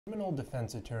Criminal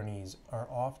defense attorneys are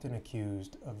often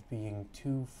accused of being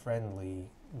too friendly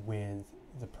with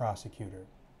the prosecutor.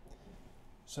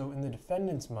 So in the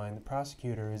defendant's mind, the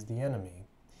prosecutor is the enemy,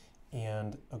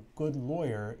 and a good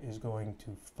lawyer is going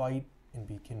to fight and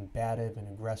be combative and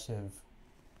aggressive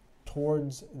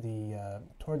towards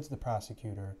the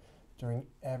prosecutor during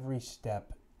every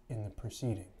step in the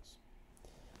proceedings.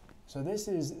 So this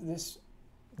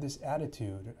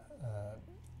attitude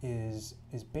is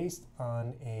based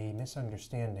on a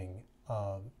misunderstanding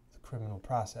of the criminal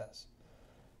process.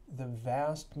 The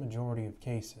vast majority of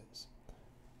cases,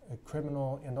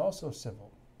 criminal and also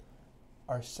civil,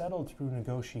 are settled through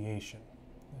negotiation.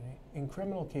 Right? In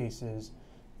criminal cases,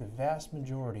 the vast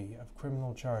majority of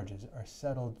criminal charges are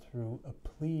settled through a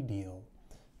plea deal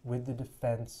with the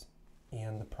defense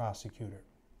and the prosecutor.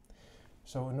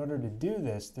 So in order to do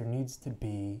this, there needs to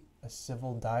be a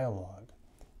civil dialogue.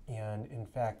 And in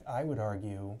fact, I would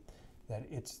argue that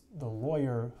it's the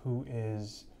lawyer who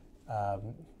is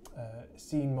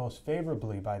seen most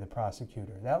favorably by the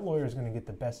prosecutor. That lawyer is going to get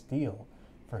the best deal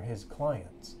for his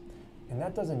clients. And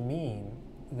that doesn't mean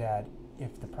that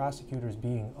if the prosecutor is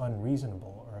being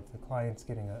unreasonable or if the client's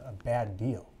getting a bad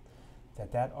deal,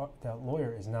 that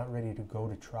lawyer is not ready to go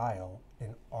to trial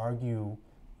and argue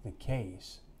the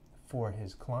case for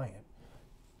his client.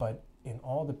 But in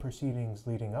all the proceedings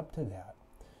leading up to that,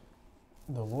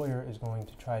 the lawyer is going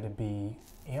to try to be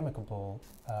amicable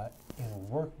and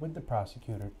work with the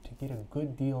prosecutor to get a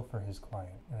good deal for his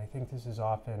client. And I think this is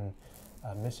often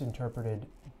misinterpreted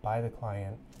by the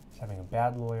client as having a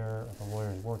bad lawyer, or the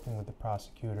lawyer is working with the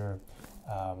prosecutor.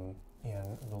 And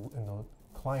in the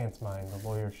client's mind, the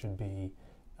lawyer should be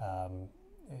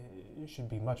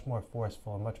much more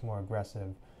forceful and much more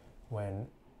aggressive, when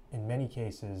in many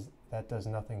cases that does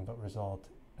nothing but result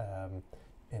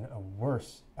in a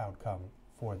worse outcome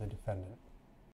for the defendant.